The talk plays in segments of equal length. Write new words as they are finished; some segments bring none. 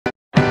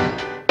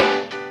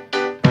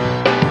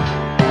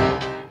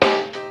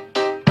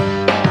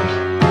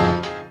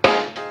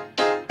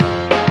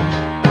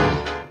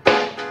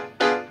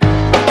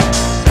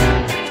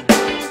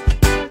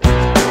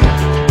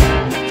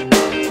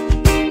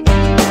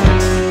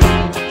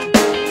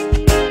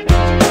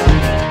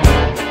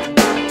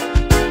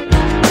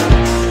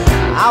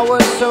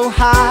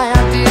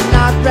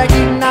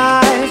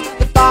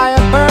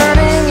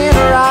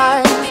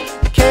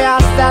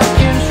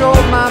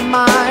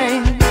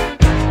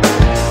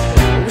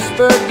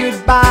whispered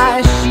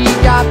goodbye. She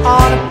got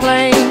on a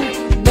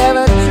plane,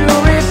 never to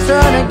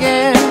return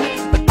again,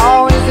 but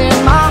always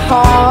in my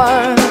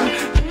heart.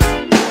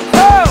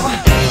 Oh,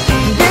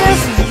 this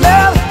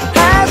love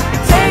has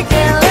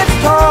taken its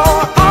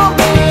toll on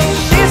me.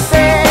 She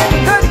said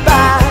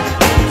goodbye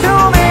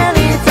too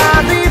many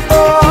times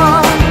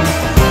before,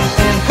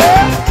 and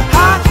her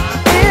heart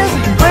is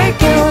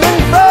breaking in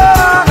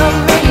front of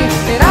me,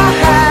 and I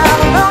have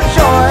no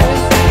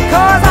choice,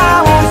 'cause I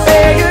won't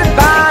say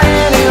goodbye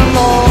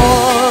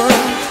anymore.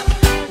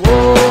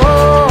 Whoa,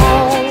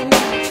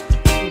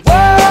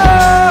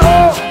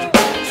 whoa,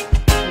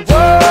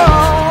 whoa.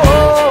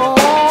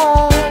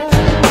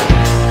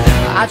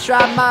 I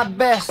tried my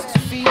best to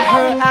feed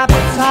her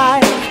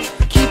appetite,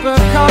 keep her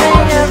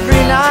coming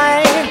every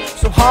night,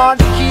 so hard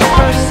to keep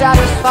her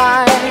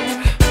satisfied.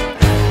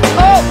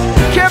 Oh,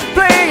 kept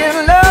playing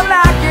love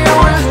like it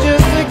was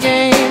just a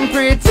game,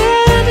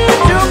 pretending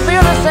to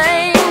feel the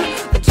same,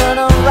 then turn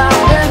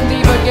around and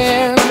leave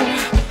again.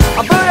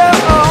 But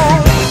oh,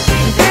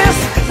 this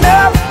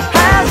love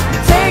has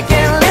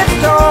taken its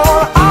toll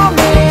on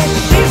me.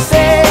 She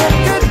said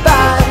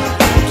goodbye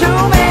too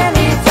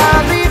many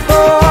times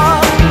before,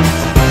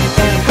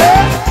 and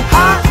her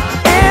heart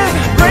is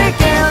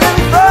breaking in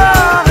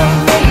front of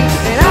me,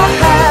 and I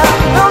have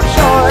no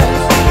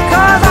choice,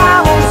 'cause I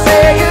won't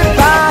say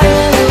goodbye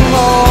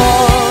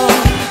anymore.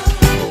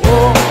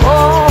 Whoa,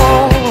 whoa,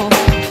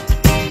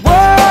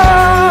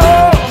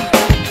 whoa,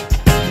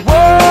 whoa.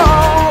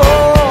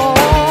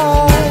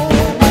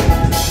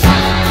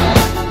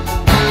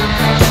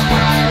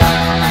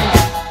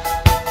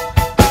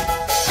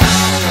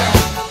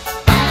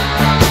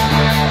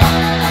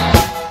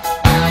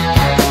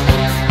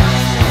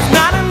 It's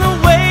not in the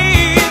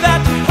way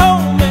that you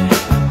hold me,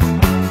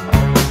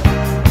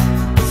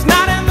 it's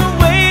not in the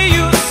way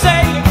you say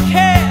you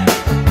care,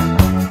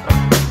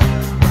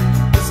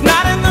 it's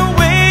not in the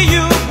way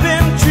you've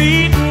been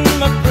treating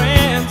my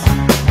friends,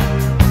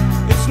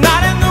 it's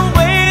not in the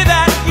way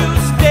that you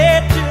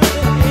stayed till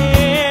the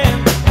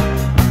end,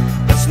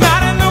 it's not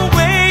in the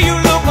way you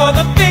look or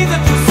the things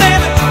that you say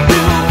that you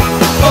do.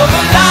 For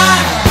the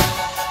line,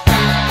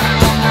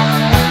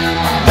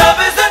 love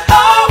isn't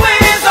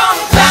always on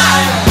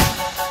time.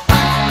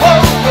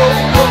 Whoa, whoa,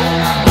 whoa.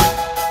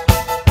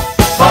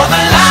 For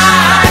the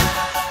line,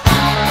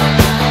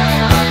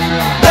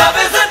 love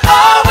isn't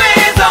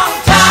always on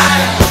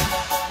time.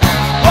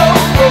 Whoa,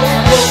 whoa,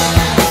 whoa.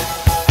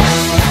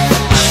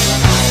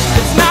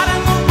 It's not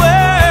in the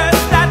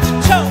words that you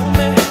told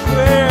me,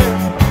 girl.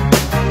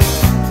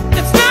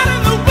 It's not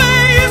in the way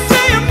you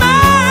say you're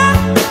mine.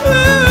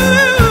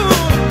 Ooh.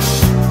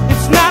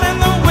 It's not in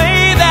the way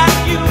that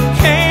you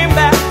came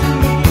back to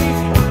me.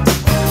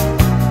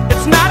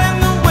 It's not in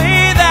the way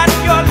that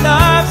your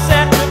love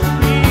set me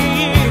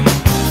free.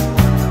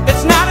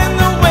 It's not in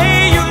the way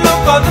you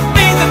look or the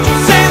things that you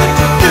say that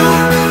you do.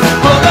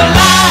 For the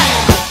line,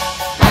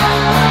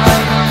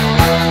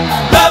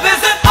 love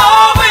isn't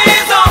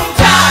always on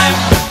time.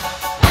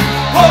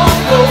 Whoa,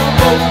 whoa,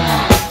 whoa.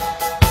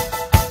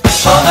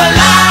 For the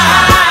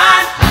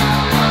line,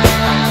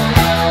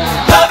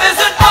 love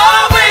isn't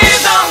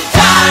always on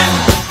time.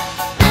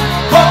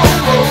 Whoa,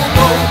 whoa,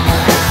 whoa.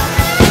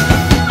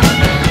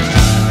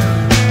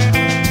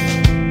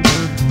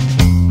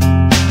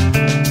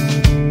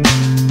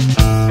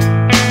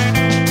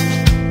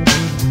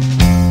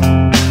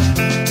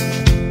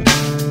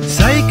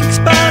 Psychic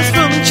spies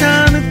from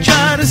China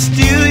try to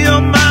steal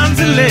your mind's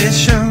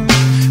elation,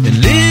 and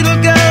little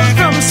girls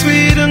from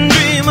Sweden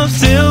dream of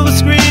silver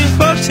screen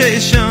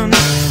quotation.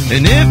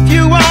 And if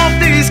you want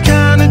these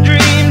kind of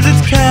dreams,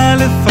 it's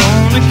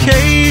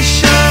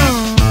Californication.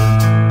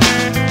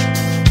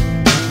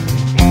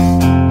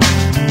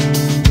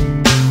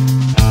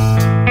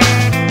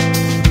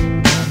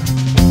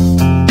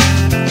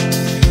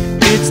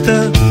 It's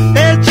the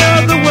edge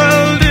of the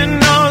world in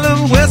all of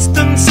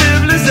Western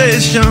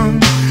civilization.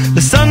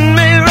 The sun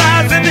may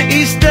rise in the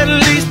east, at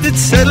least it's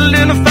settled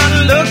in a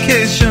final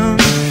location.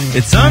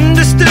 It's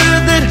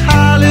understood that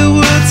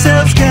Hollywood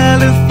sells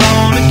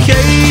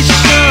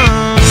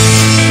Californication.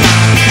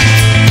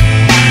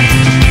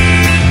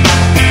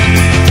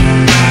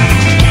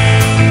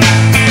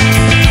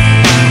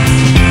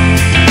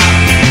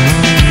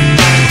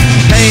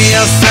 Play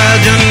your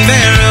surgeon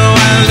very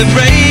well to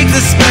break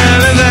the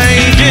spell of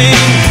aging.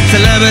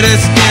 Celebrity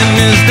skin,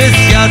 is this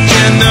your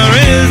chin or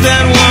is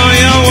that war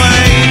you're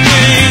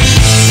waging?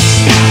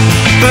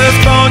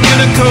 Firstborn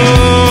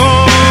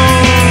unicorn,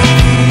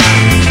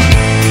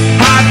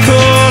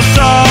 hardcore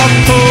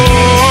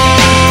softcore.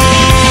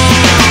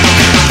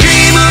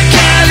 Dream of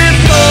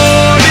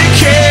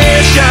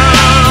Californication,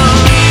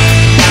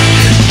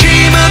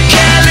 dream of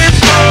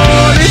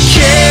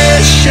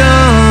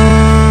Californication.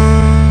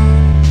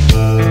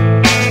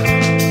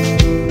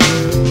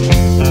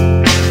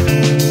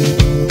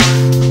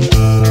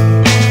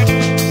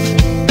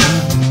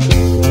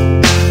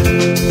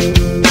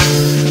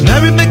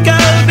 Married my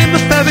girl, be my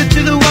favorite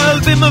to the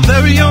world, be my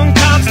very own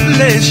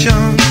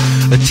constellation.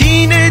 A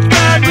teenage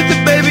bride with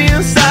a baby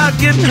inside,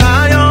 getting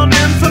high on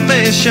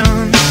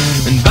information.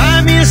 And by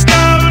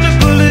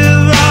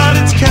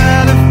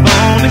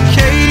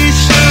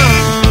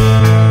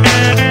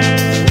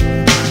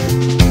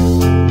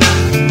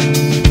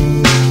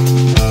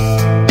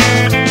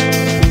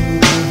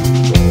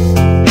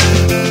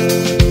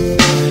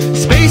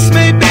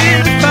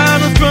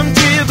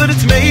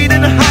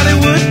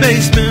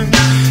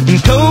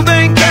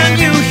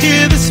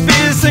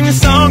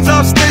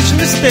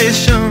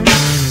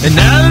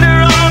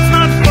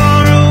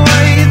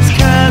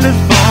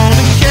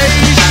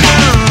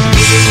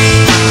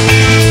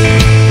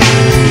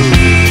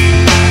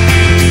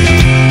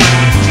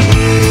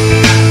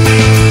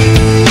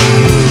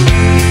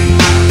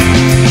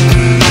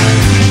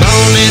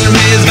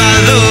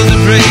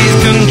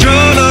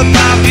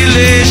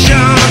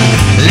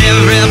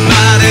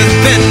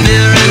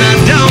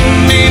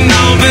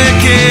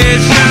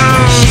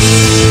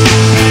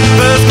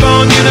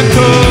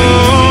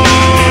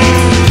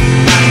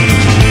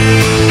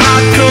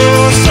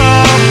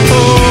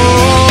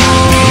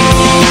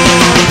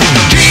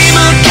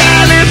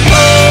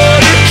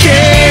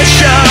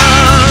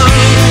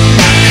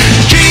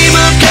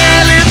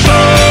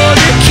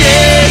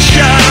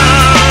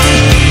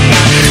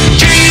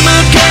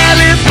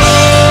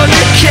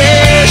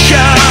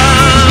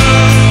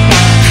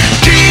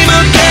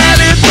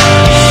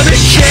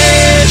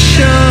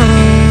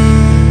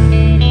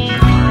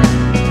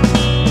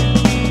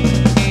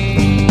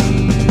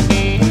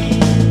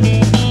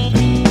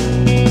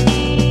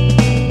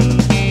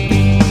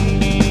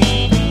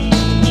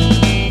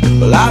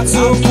I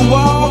took a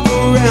walk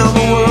around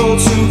the world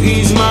to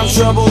ease my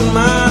troubled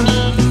mind.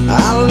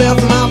 I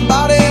left my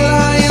body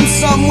lying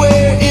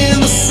somewhere in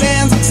the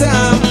sands of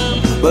time,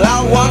 but I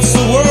watched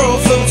the world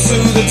float to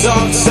the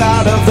dark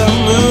side of the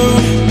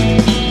moon.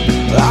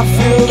 I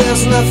feel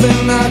there's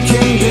nothing I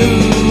can do.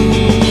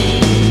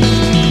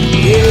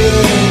 Yeah.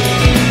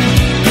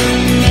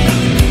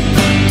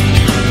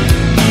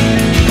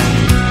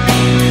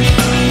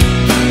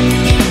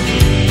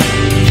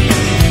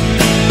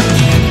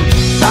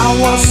 I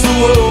watched the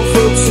world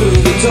float to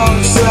the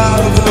dark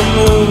side of the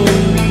moon.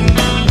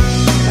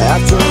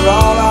 After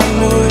all, I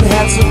knew it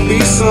had to be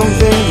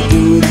something to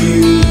do with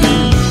you.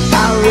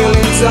 I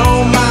really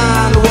don't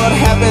mind what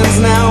happens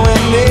now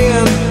and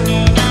then,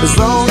 as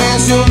long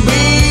as you'll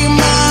be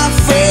my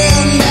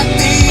friend at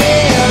the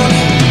end.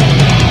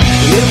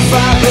 If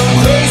I go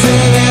crazy,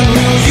 then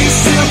will you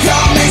still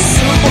call me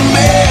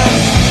Superman?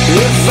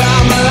 If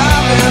I'm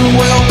alive and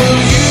well,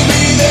 will you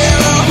be there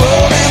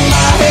holding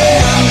my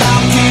hand?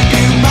 I'll keep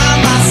you by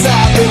my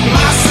side with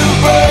my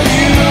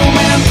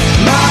superhuman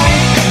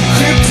might,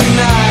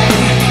 kryptonite.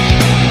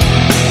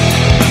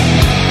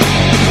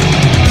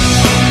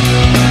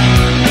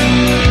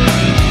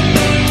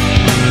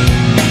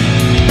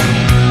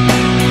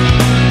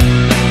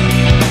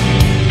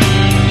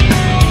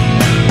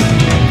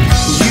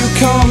 You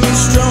call me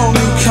strong,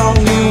 you call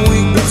me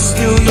weak, but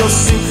still your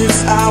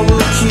secrets I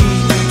will keep.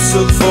 You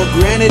took for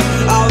granted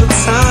all the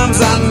times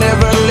I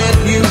never let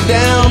you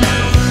down.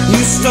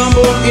 You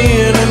stumbled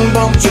in and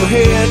bumped your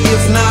head.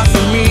 If not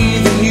for me,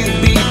 then you'd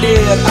be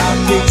dead. I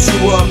picked you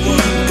up,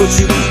 put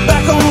you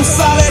back on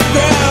solid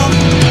ground.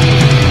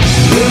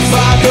 If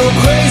I go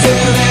crazy,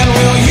 then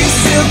will you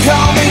still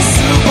call me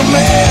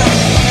Superman?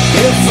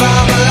 If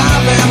I'm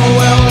alive and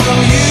well,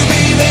 will you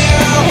be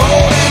there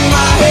holding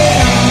my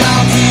hand?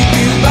 I'll keep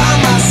you by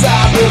my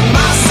side with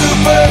my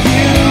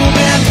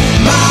superhuman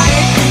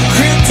might,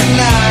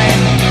 kryptonite.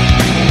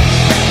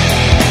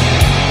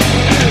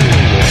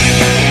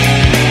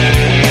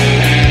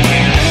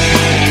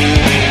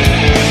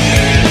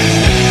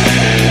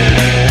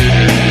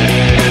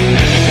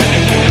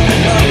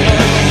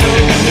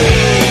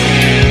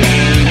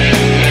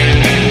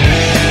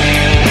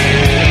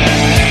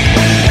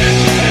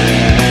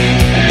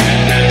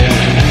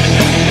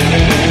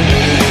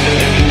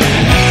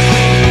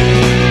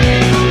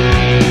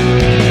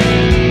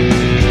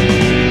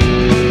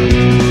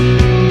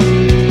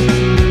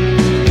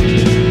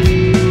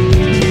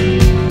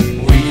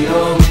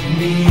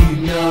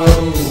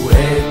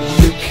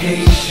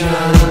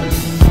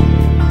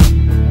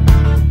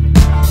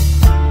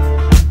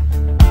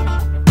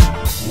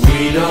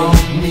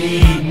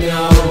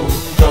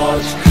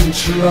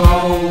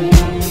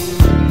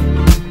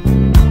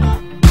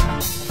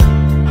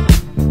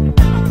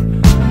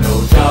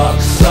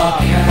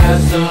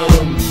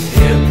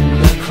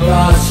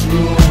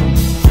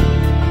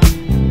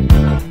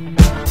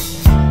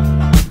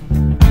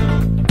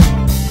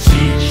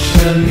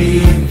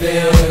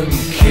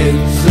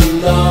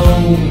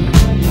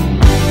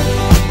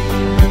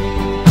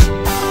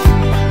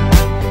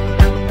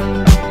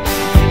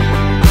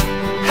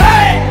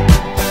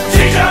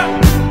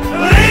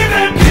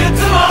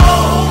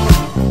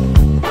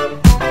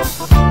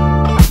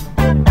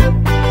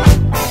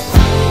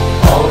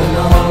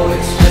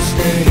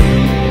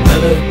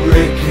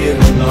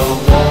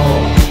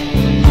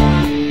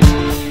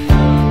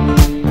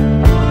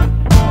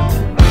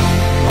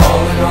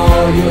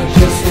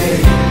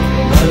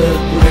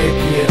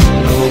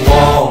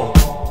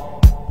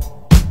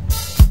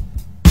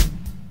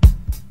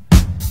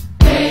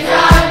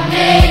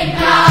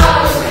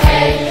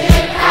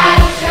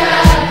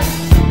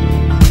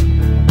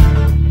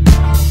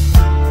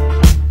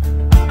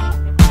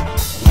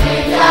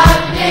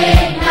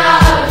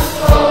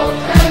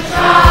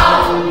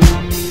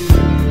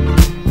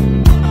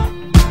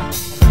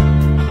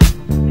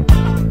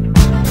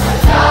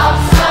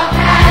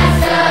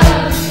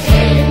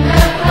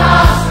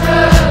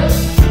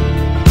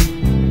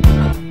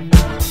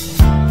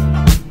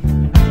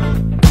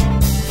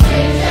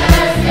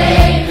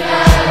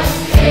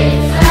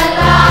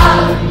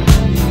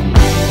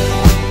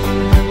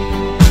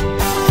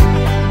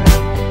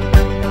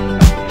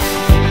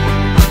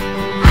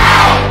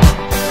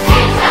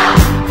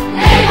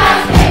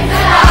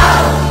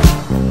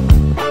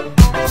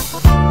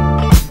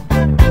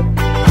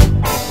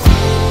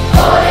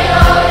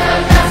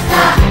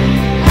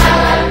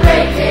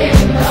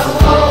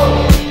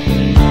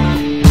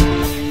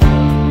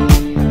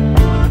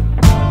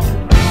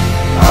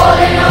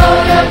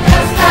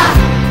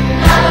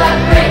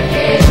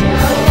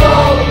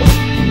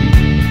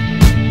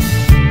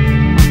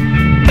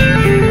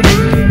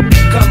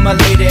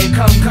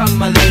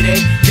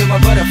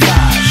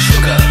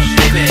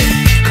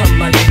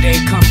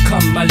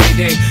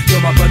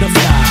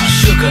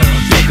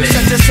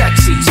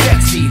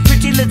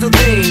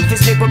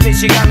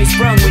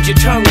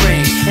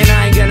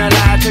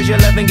 Cause your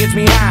loving gets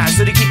me high,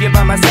 so to keep you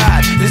by my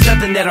side, there's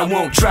nothing that I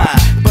won't try.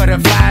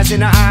 Butterflies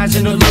in her eyes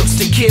and her looks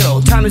to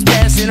kill. Time is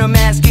passing, I'm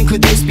asking, could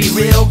this be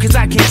real? Cause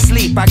I can't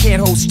sleep, I can't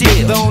hold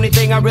still. The only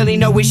thing I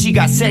really know is she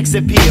got sex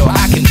appeal.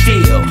 I can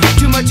feel,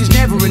 too much is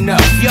never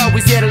enough. You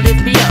always there to lift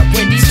me up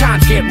when these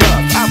times get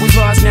rough. I was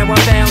lost, now I'm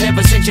found,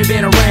 ever since you've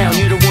been around.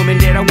 You're the woman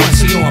that I want,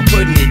 so yo, I'm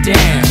putting it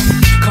down.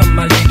 Come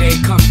my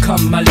lady,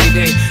 come my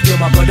lady, you're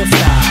my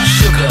butterfly,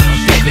 sugar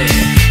baby.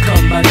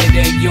 Come my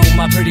lady, you're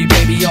my pretty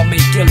baby, I'll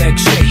make your legs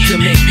shake, you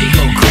make me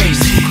go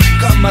crazy.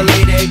 Come my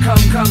lady, come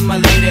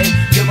my lady,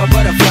 you're my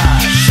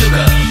butterfly,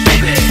 sugar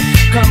baby.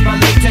 Come my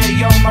lady,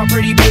 you're my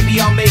pretty baby,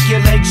 I'll make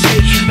your legs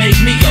shake, you make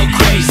me go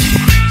crazy.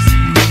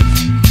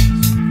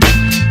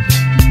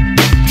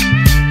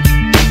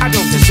 I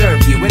don't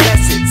deserve you,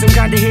 unless it's some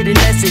kind of hidden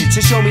message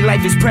to show me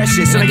life is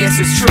precious, and I guess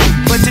it's true.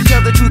 But to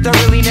tell the truth, I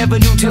really never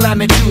knew till I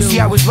met you. See,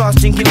 I was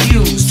lost and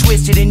confused,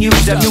 twisted and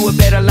used. I knew a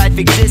better life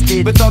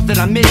existed, but thought that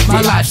I missed it.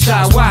 My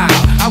lifestyle wild,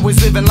 I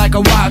was living like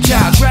a wild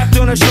child, trapped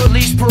on a short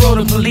leash, parole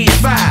to police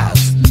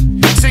files.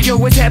 So yo,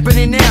 what's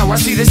happening now? I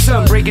see the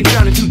sun breaking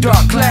down into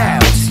dark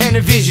clouds, and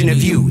a vision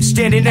of you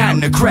standing out in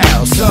the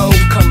crowd. So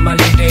come my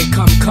lady,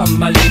 come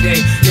my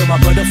lady, you're my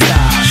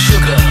butterfly,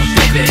 sugar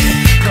baby.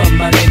 Come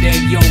my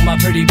lady, you're my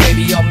pretty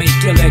baby, I'll make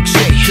your legs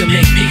shake, you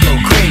make me go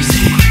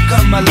crazy.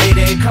 Come my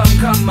lady,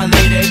 come my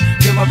lady,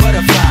 you're my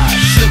butterfly,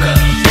 sugar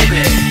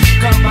baby.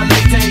 Come my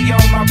lady,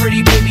 you're my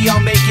pretty baby,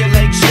 I'll make your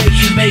legs shake,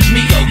 you make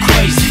me go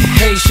crazy.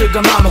 Hey sugar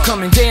mama,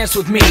 come and dance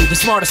with me. The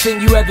smartest thing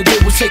you ever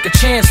did was take a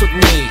chance with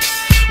me.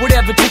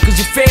 Whatever tickles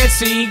your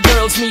fancy,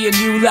 girls, me and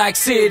you like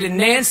Sid and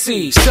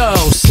Nancy. So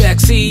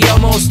sexy,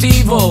 almost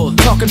evil,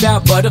 talking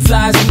about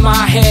butterflies in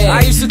my head.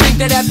 I used to think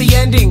that happy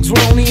endings were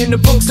only in the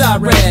books I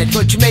read,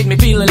 but you made me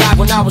feel alive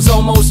when I was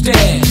almost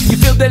dead. You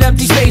filled that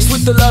empty space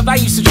with the love I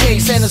used to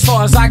chase, and as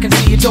far as I can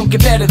see, it don't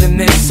get better than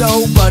this.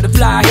 So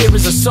butterfly, here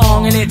is a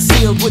song, and it's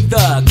sealed with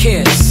a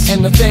kiss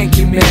and a thank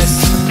you,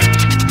 miss.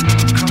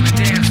 Come and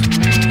dance with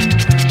me.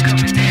 Come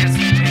and dance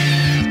with me.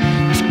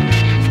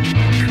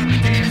 Come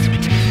and dance with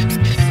me.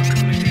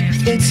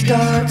 It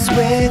starts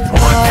with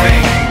one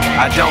thing,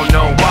 I don't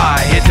know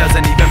why. It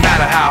doesn't even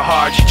matter how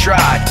hard you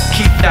try.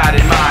 Keep that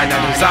in mind. I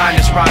designed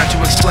this rhyme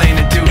to explain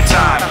in due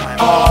time.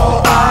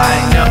 All I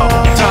know,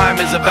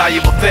 time is a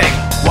valuable thing.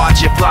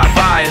 Watch it fly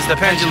by as the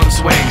pendulum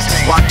swings.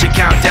 Watch it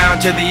count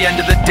down to the end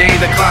of the day.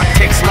 The clock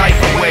takes life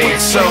away.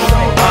 It's so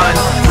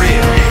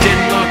unreal.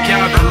 Didn't look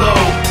out below.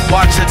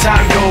 Watch the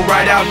time go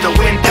right out the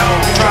window.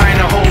 Trying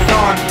to hold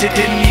on to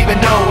didn't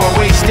even know I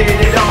wasted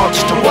it all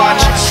just to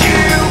watch you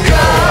go.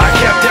 I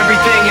kept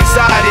everything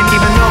inside, and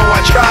even though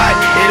I tried,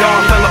 it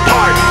all fell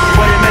apart.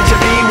 What it meant to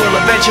be will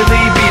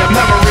eventually be a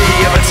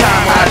memory of a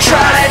time when I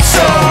tried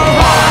so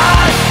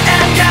hard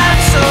and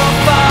got so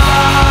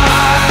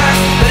far,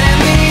 but in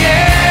the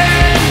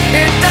end,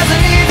 it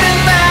doesn't even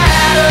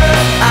matter.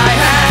 I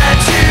had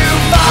to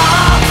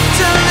fall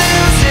to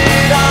lose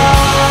it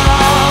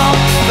all,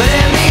 but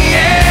in the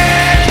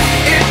end,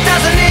 it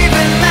doesn't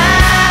even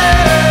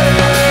matter.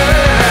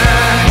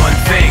 One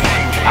thing,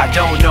 I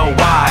don't know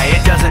why.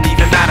 It doesn't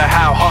even matter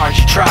how hard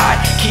you try.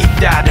 Keep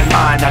that in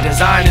mind. I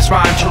designed this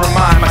rhyme to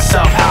remind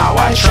myself how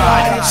I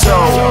tried so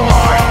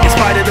hard. In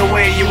spite of the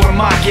way you were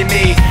mocking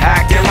me,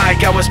 acting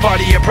like I was part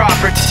of your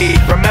property,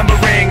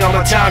 remembering all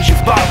the times you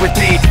fought with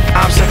me,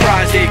 I'm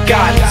surprised it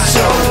got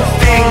so.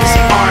 Things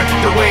aren't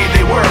the way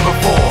they were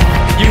before.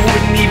 You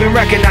wouldn't even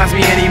recognize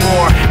me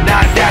anymore.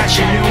 Not that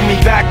you knew me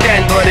back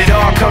then, but it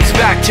all comes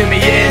back to me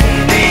in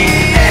the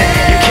end.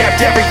 You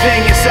kept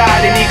everything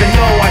inside, and even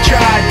though I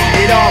tried,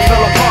 it all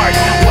fell apart.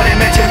 What it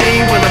meant to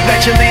me will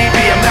eventually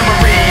be a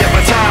memory of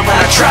a time when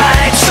I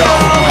tried so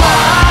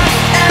hard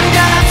and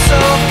got so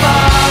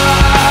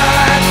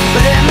far,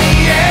 but in the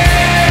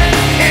end,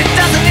 it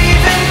doesn't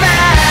even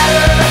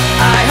matter.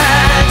 I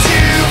had to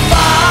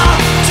fall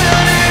to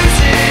lose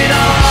it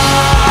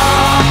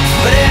all,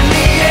 but in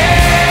the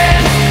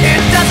end,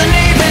 it doesn't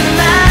even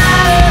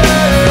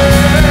matter.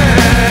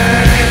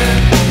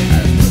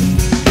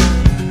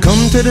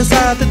 Come to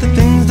decide that the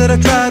things that I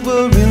tried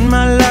were in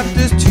my life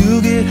just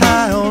to get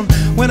high on.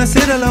 When I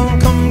sit alone,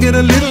 come get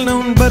a little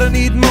known, but I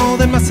need more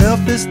than myself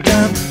this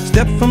time.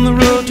 Step from the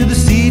road to the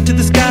sea to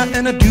the sky,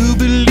 and I do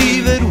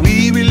believe that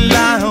we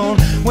rely on.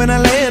 When I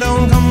lay it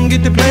on, come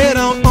get to play it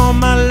on, all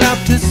my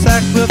life to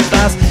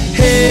sacrifice.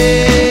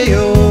 Hey,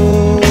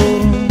 oh,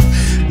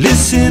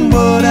 listen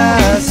what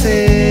I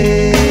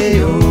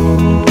say,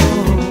 oh,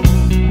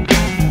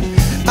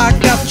 I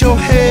got your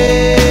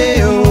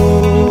hey,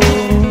 oh,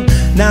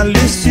 now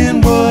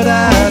listen what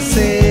I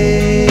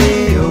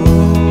say,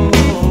 oh,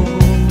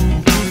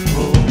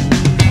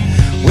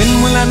 when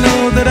will I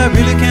know that I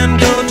really can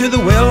go to the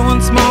well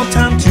one small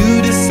time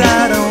to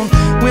decide on?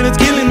 When it's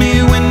killing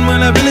me, when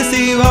will I really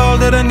see all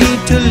that I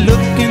need to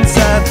look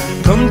inside?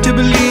 Come to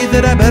believe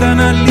that I better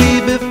not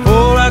leave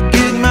before I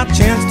get my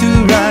chance to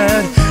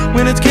ride.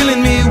 When it's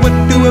killing me, what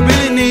do I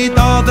really need?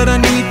 All that I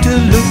need to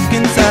look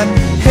inside.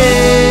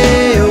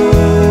 Hey,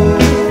 oh,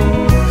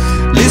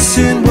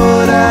 listen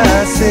what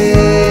I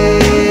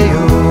say,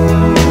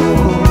 oh,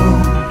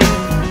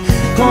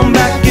 come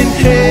back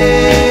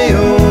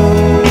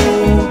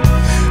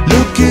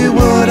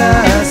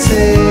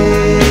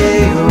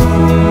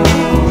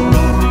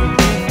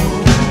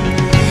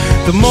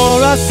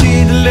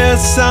see, the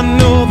less I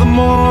know, the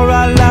more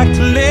I like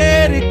to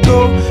let it go.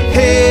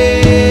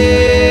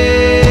 Hey,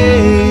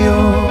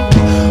 oh,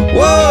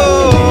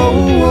 whoa,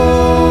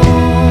 whoa.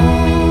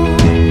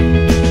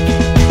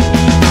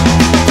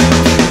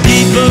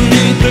 Deep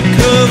beneath the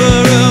cover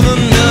of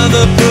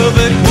another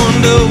perfect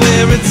wonder,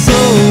 where it's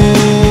so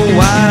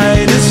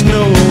white as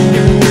snow,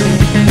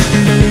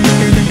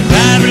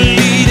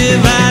 privately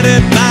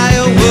divided by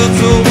a world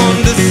so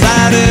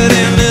undecided,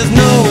 and there's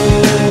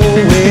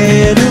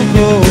nowhere to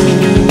go.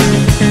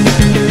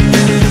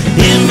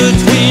 In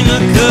between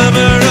the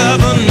cover of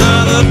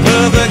another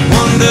perfect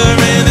wonder,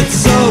 and it's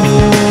so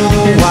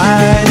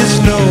white as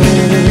snow,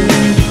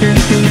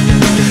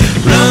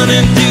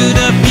 running through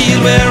the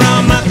field where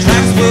all my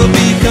tracks will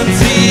be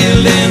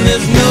concealed, and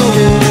there's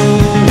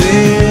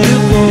nowhere to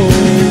go.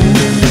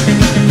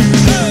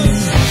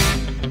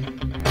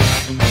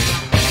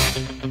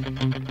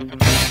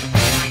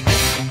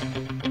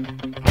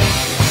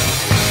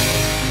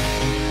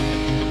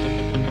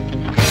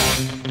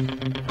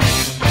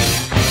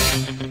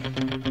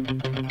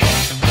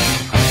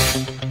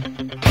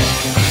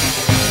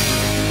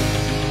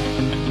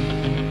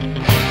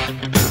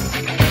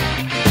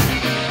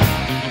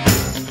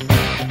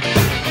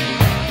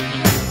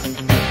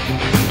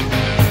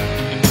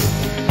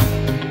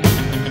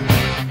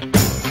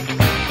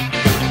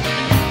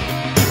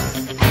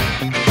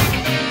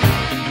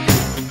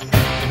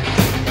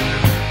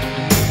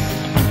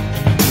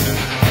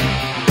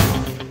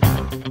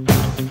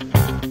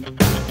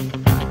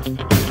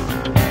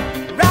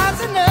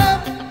 Rising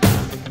up,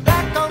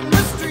 back on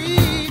the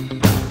street.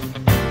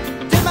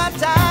 Did my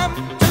time,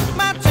 took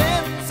my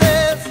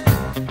chances.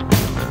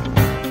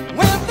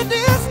 Went the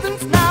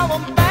distance, now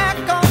I'm back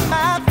on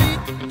my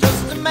feet.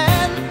 Just a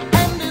man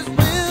and his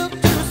will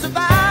to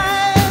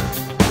survive.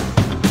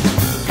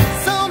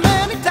 So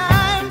many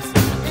times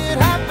it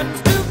happens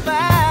too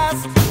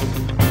fast.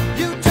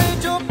 You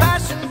trade your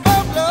passion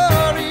for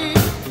glory.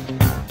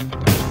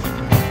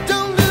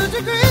 Don't lose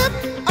your grip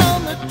on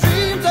the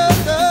dreams of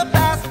the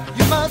past.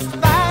 You must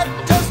fight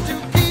just to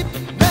keep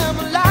them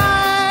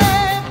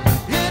alive.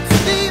 It's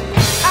deep,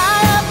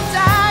 eye of the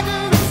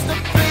tiger, it's the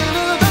thrill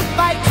of the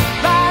fight.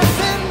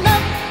 Rising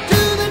up to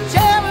the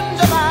challenge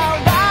of our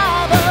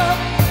rival.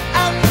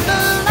 And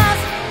the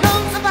last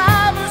known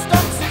survivor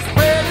stalks his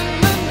prey in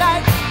the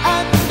night,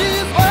 and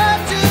is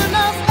watching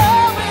us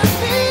always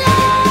the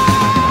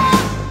eye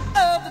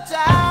of the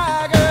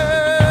tiger.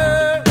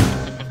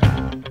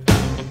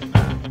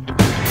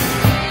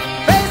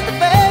 Face to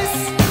face,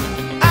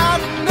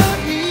 out in the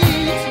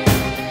heat,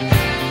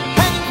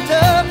 hanging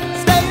tough,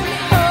 staying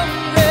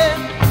hungry.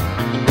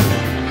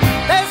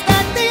 They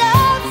stack the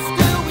odds,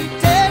 still we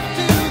take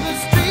to the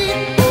street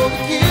for the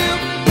kill,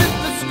 with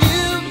the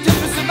skill to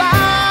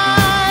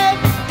survive.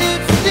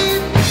 It's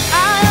deep,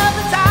 eye of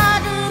the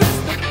tiger, it's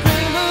the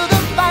thrill of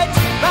the fight.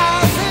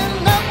 Rising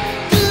up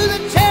to the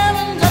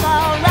challenge of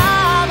our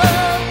rival,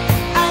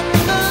 and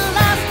the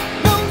last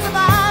known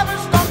survivor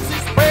stalks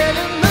his prey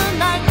in the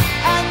night,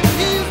 and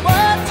he's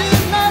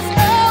watching us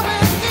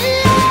always the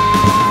eye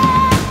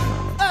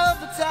of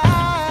the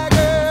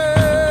tiger.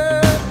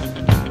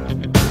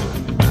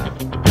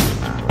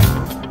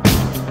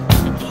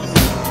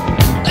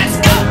 Let's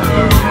go!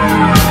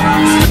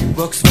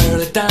 Walks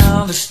further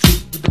down the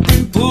street with the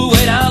brim pulled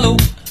way down low.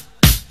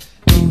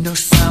 Ain't no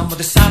sound but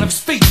the sound of his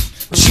feet.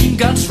 Machine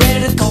guns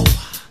ready to go.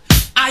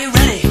 Are you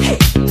ready? Hey,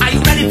 are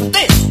you ready for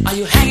this? Are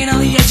you hanging on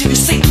the edge of your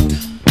seat?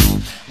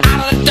 Out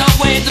of the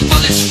doorway, the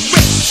bullets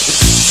rip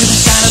to the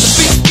sound of the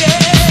beat.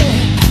 Yeah.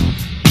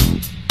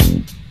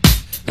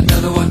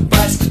 Another one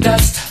bites the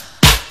dust.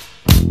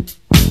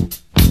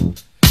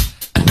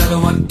 Another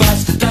one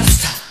bites the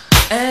dust.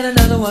 And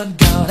another one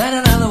gone. And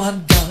another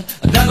one gone.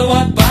 Another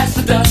one bites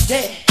the dust.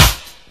 Yeah.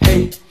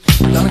 Hey,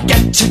 I'm gonna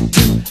get you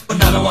too.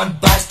 Another one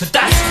bites the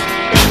dust.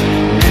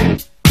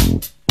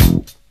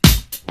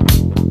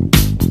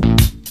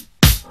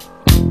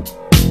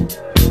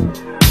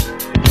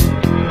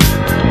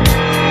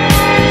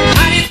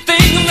 How do you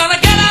think I'm gonna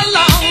get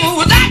along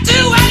without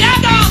you when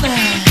you're gone?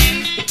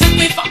 You took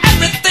me for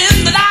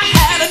everything that I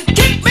had and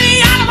kicked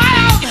me out of my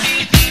own.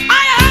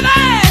 Are you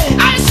happy?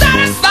 Are you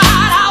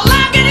satisfied? How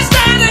long can you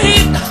stand the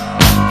heat?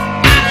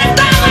 Out of the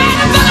doorway,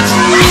 the bullets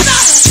rain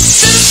up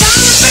to the sound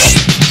of the beat.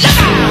 Look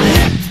out!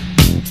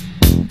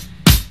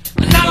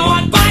 Another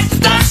one bites the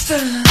dust.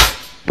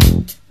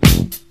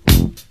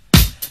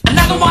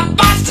 Another one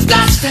bites the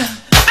dust. And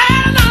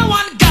another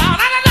one gone.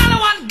 And another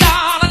one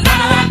gone.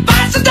 Another one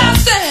bites the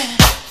dust.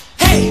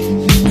 Hey,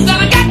 I'm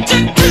gonna get you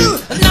too.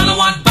 Another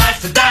one bites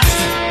the dust.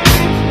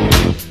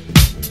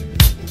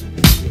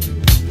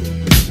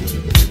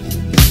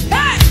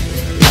 Hey!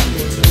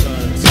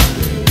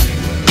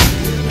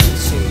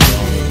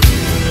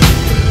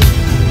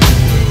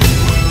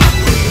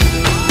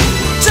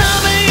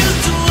 Tommy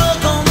used to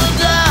work on the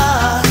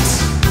docks.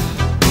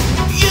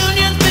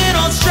 Union's been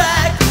on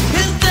strike.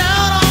 He's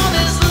down on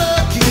his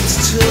luck, it's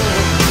tough.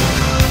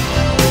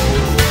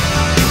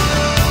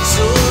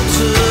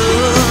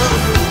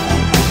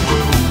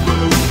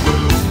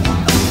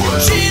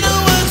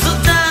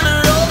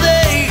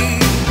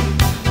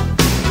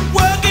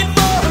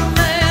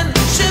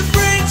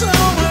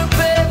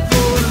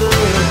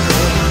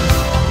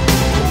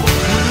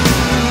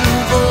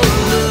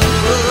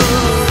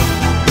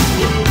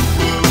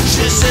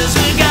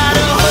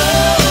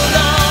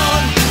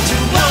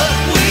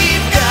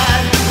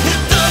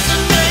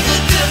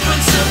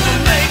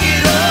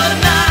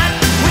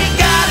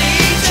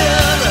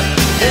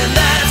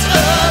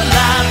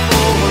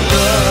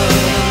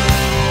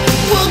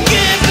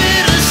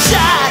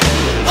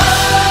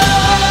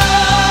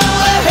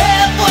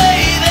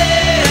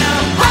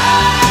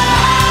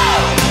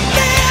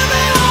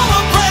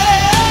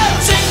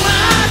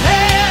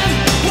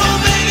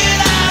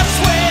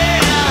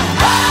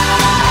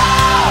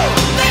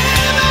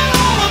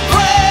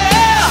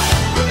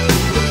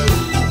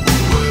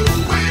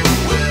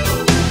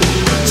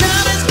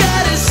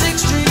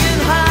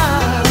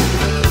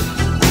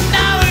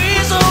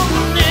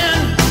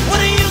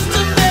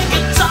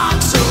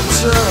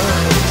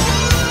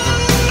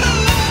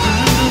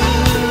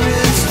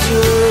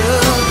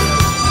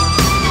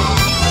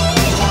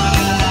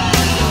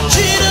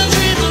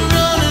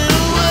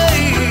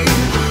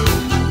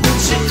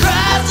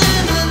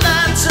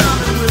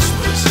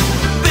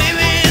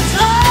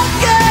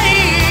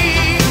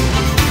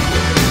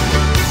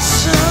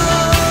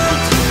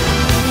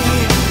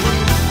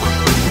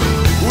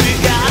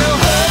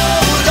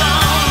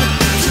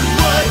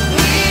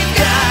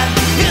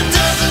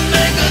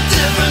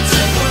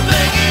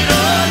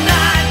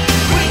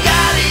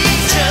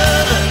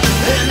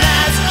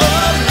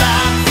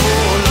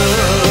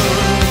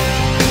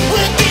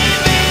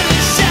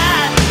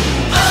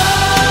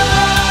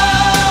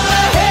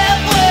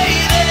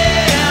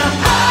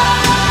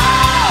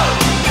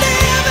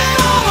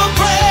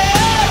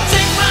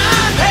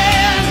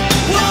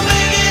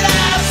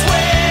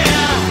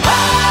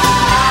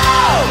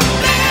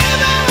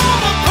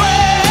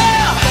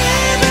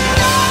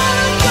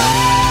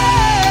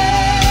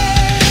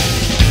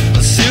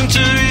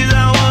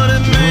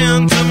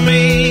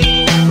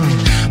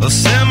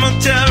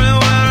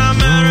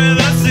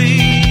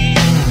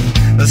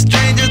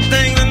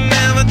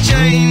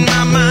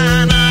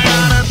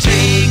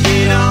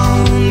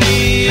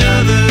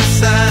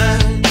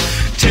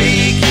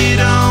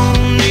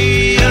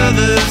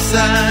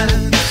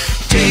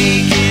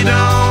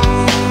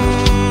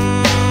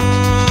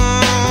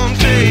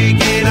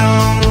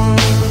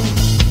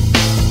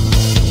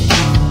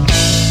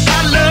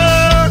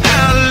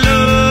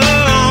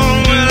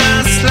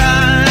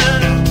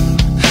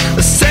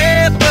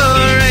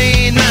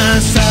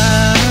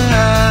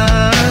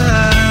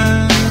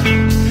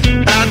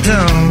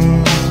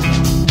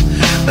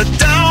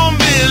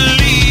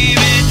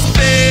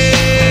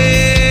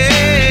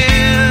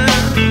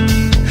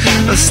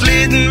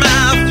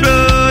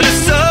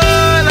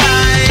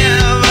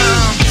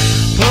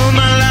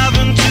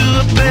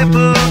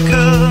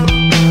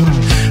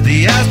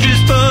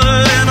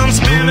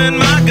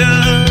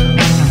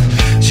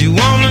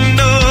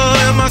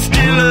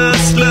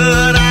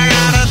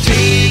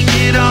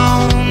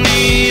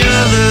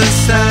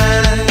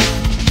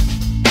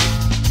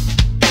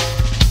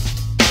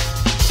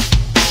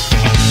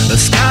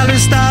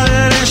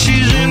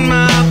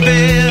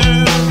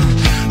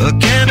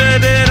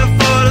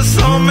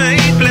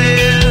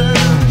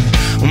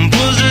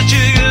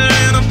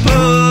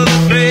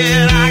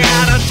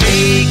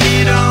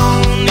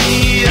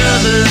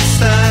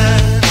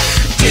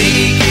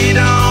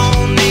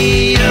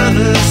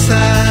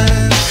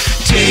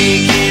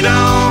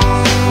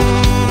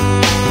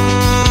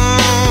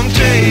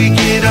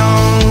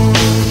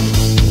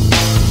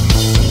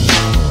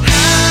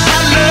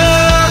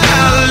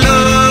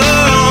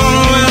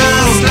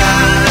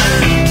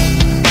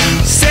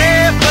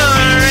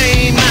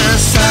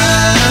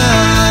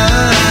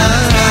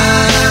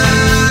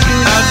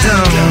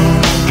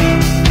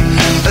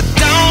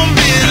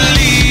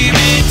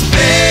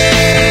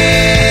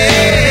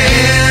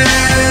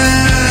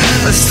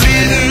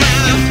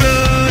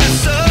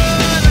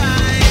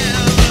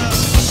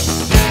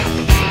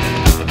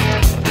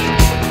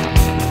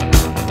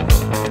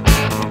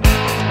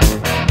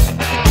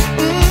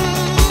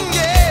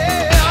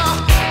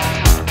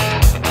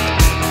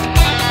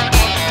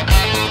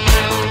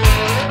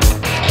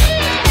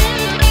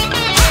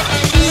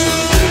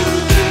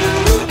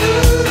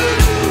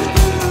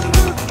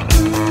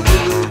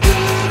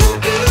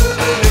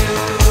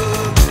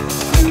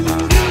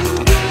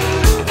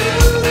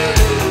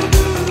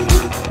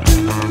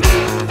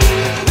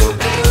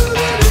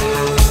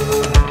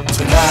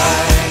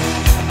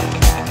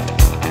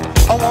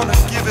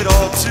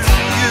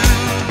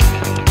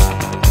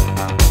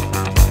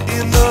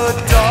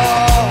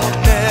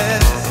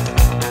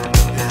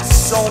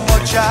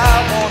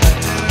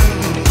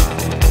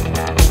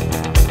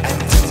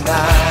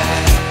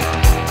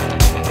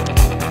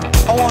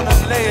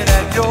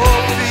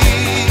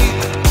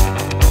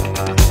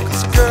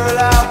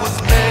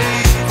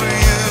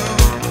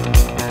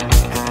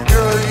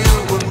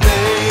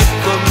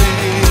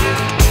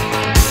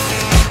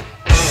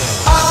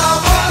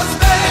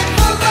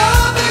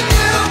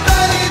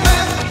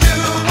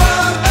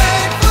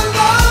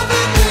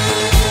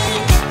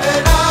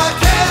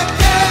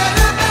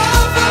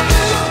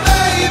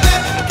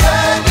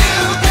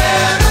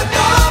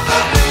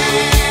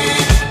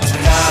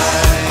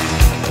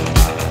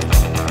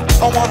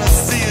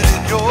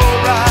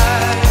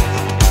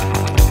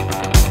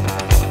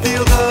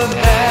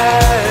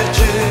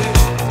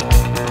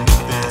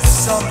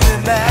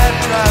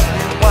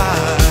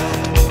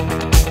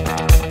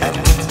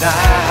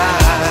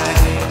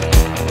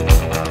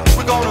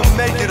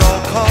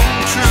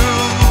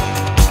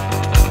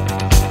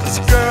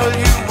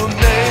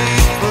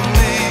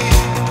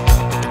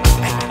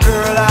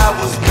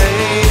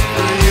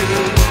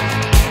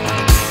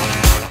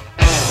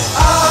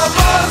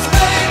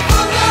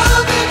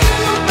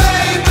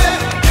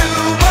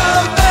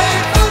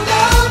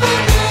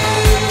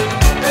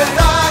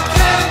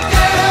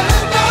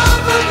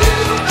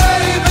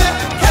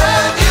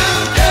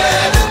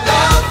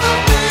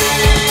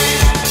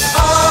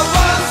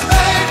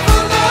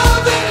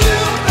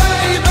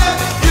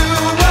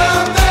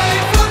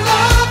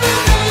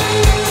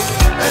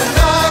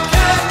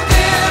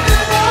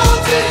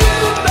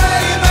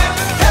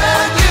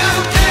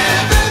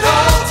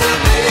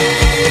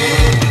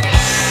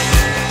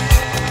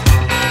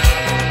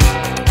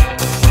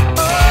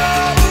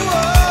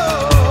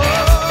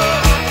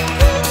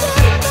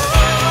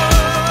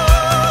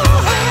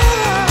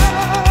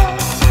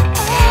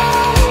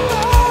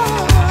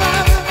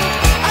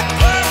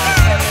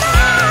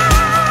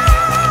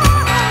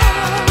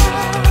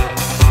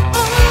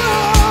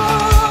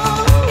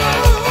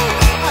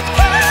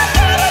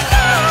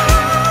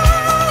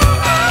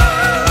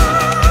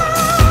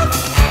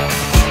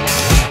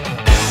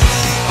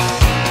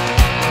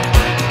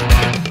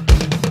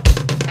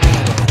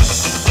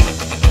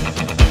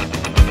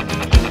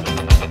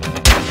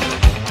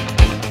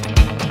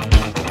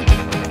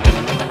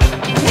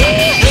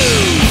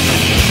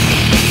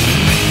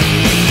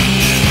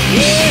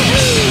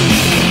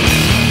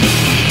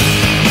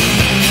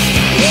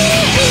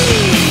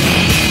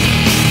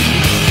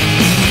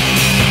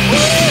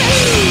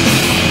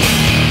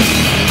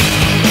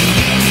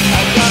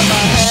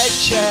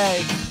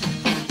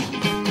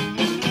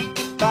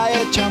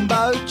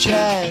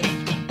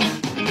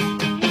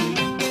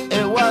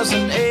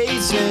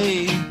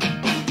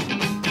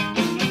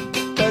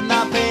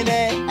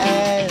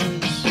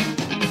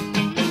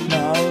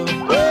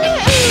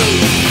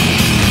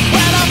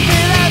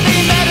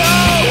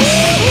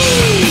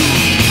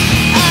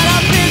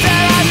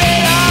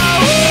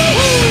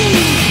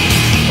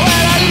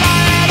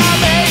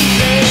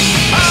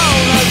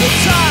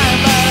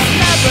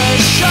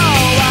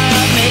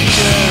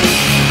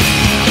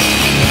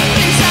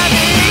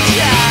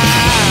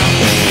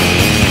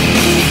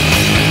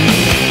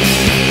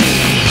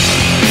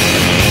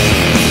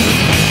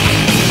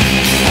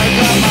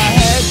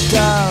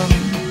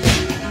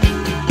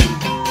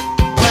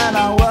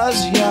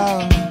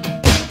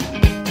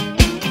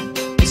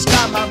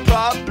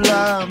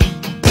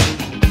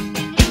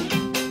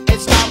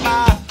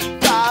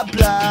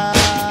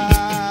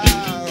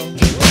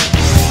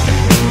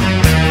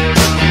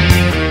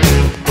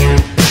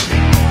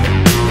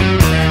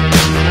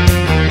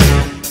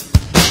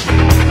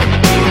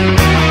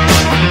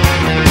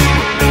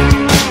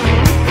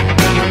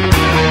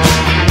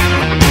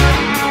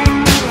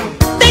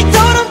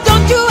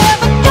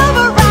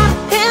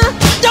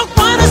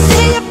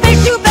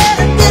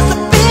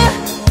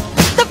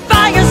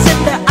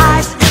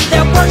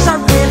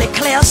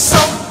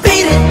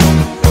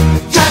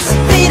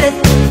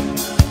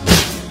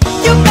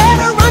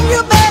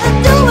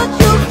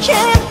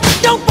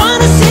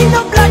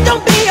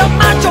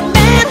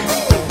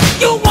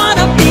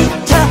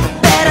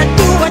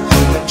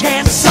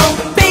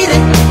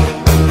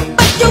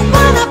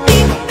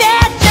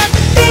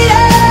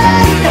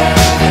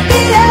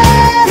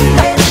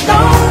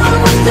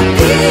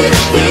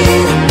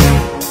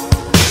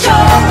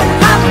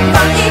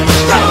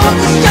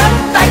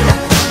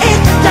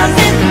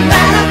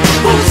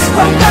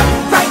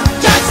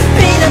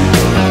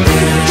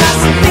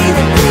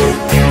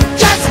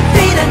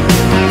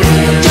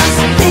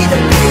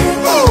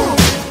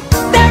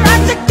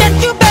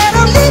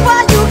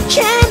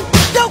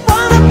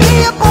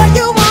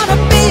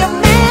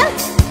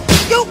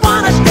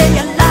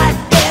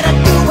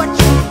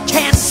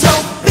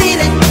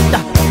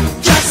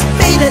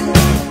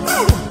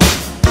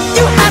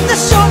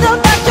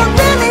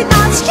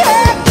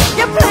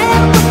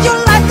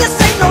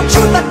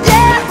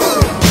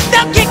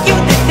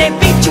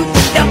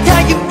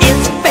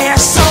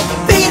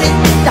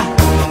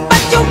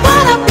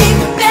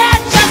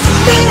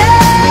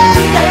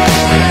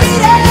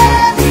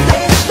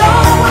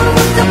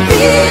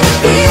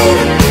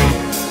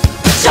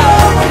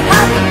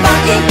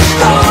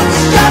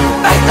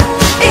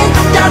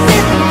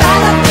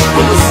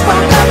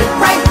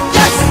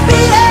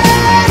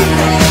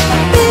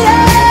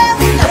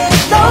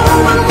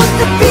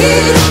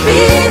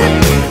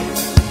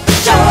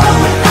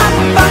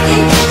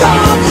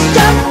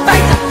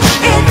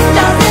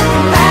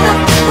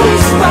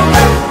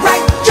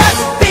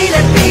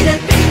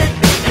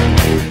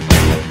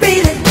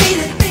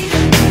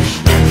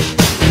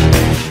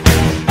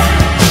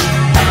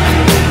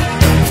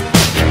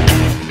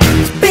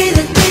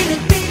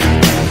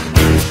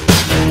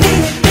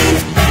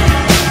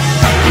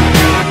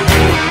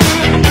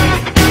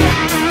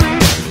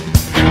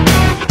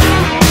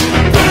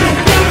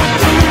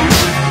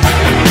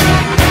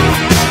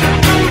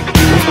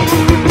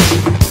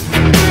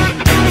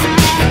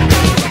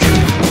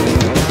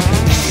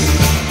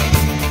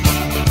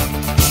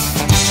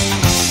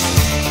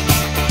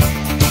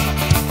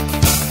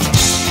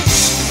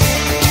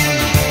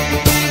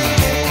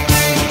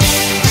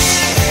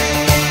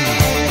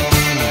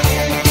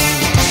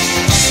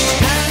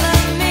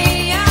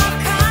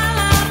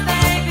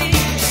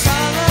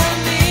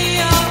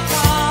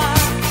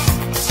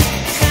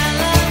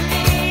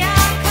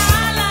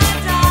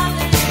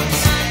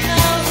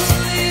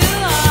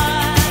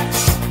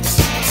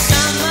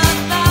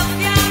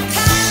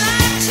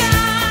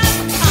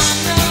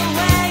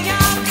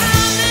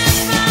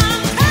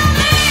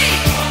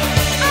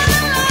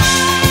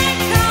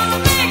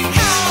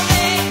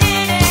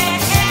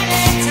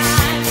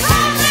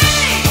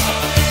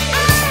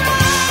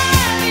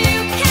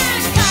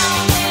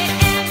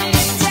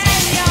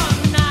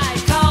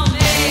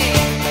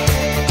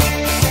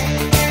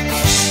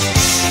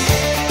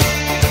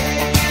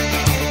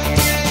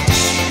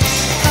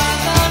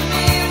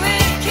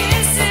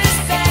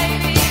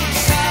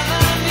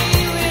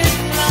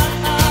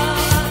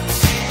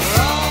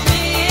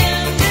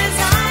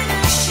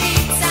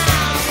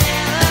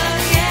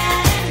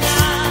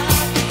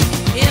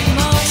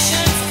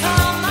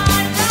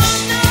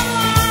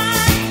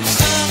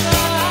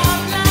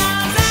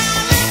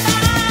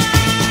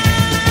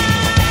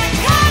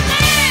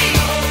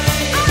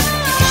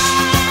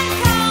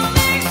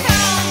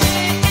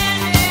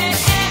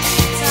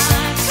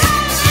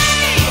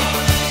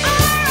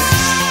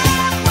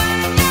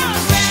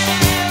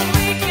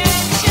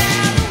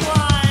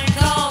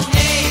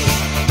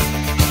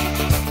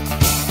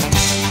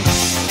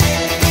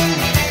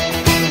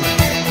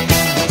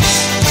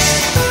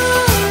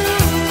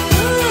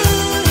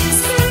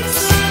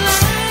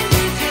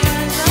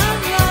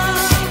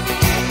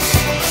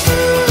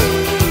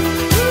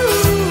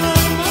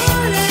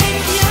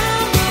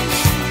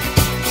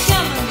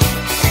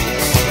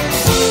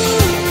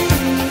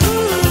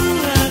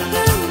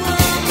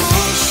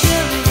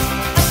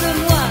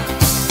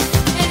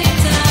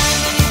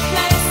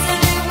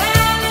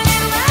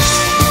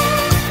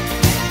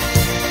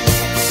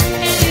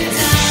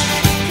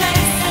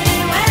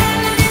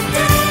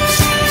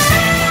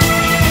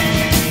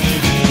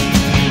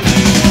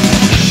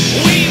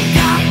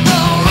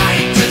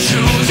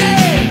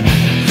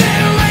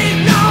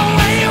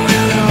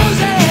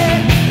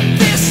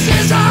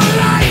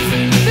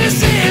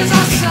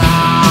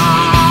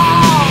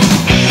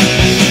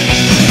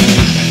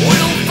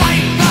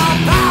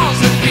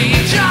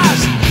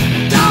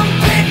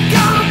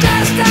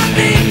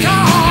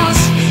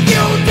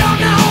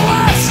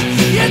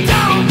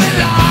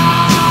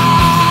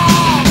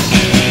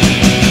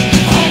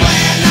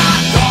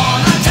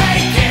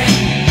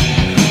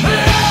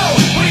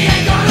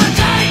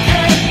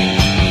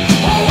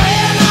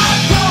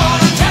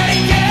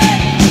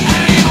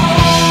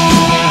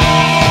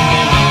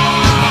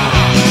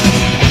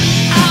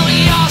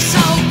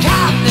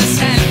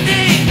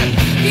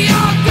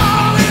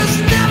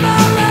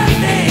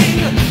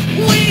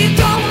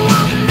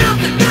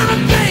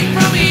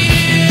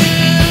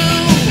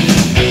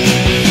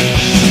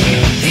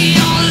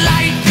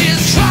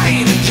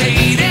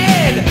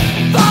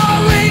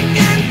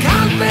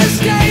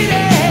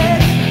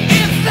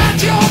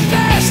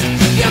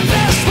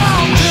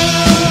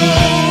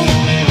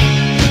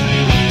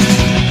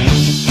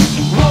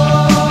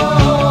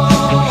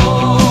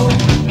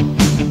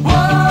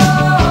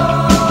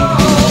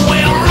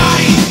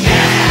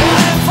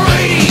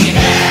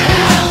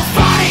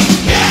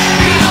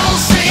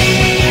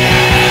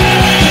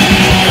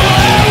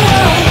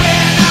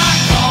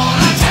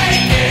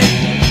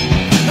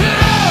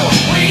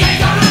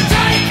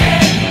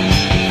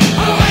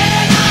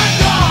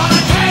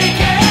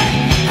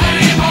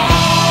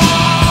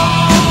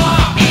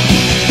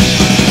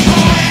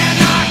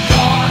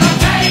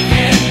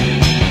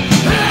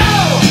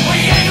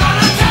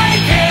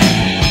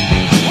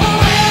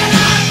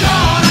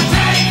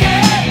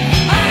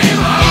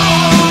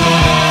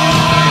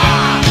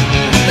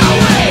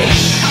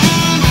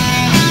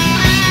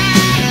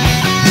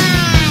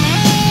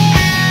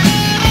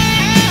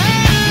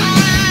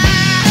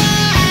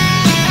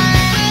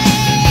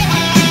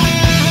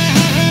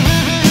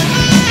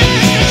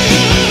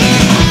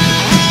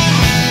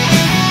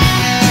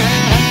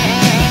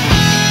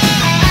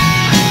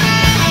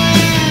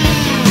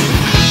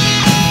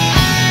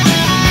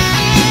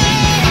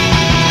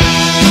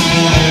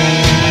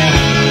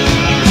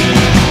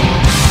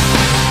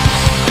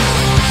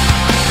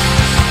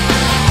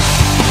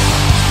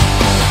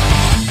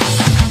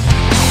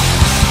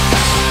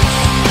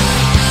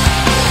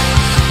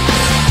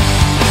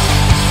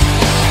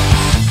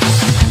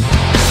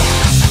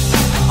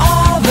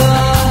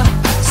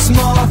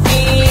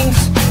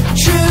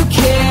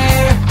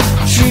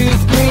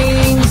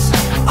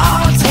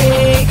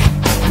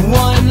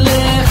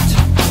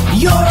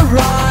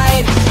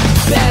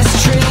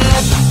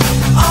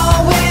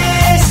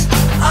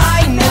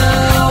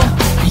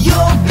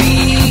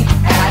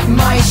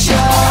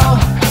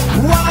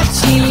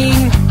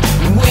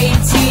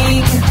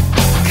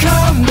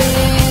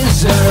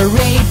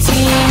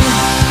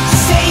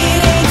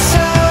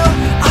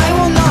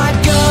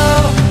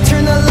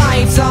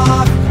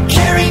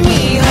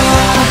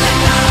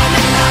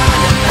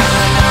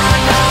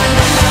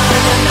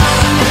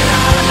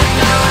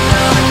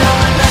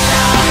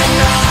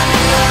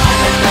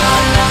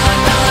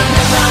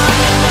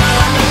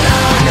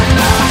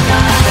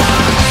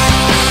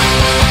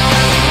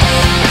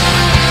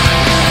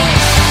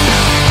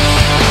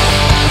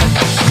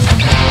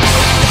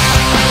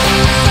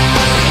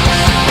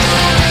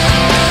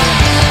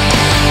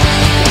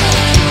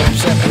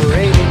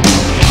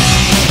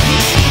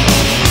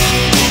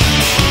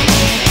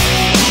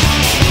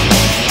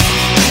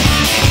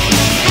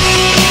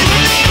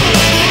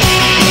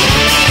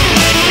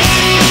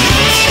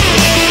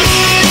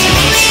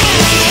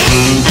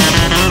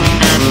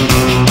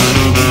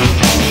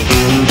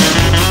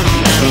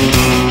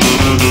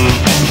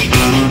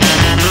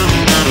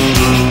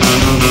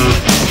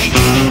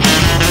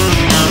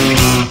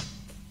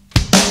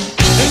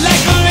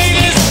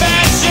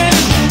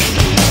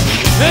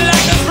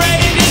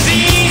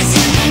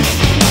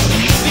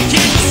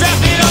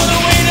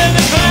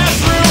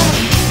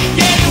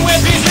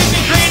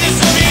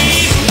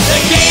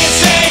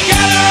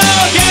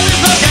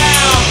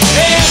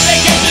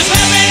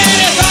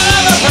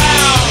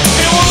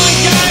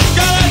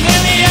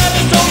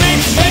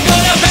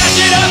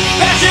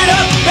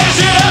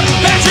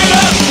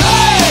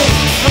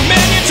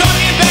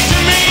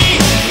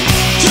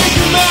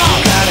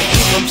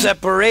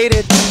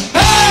 separated.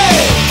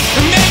 Hey,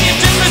 man, you're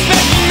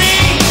disrespecting me.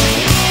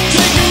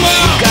 Take him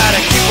out. Gotta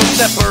keep them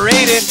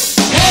separated.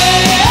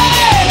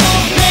 Hey,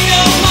 don't pay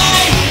no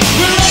mind.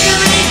 We're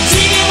under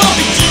 18 and won't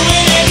be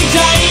doing any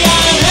time.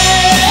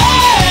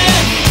 Hey,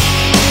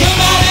 come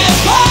out and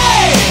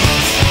play.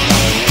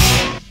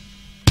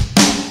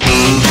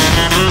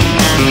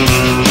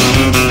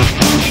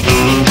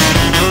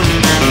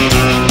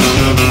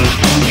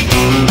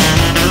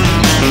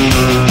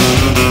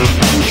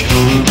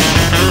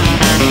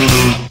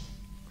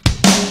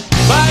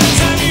 By the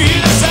time you hear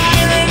the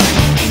siren,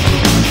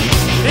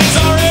 it's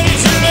already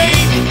too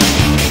late.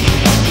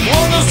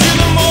 One goes to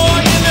the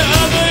morgue and the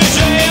other to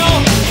jail.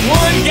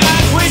 One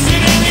guy's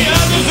wasted and the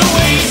other's a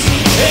waste.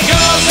 It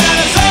goes out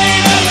of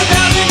sight of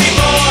 1,000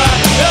 before.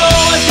 No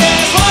one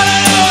cares what I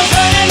know is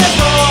running the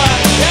floor.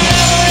 The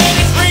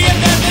never-ending spree of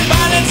death and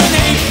violence and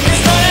hate.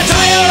 It's gonna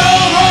tie your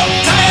own rope,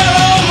 tie your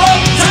own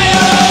rope, tie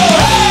your own.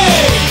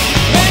 Hey,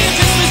 man, you're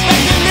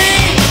disrespecting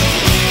me.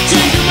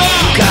 Take him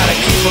out. Gotta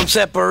keep them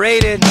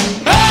separated.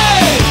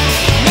 Hey,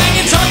 man,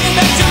 you're talking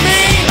back to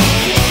me.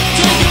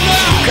 Take him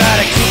out.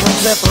 Gotta keep them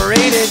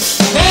separated.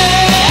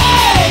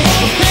 Hey.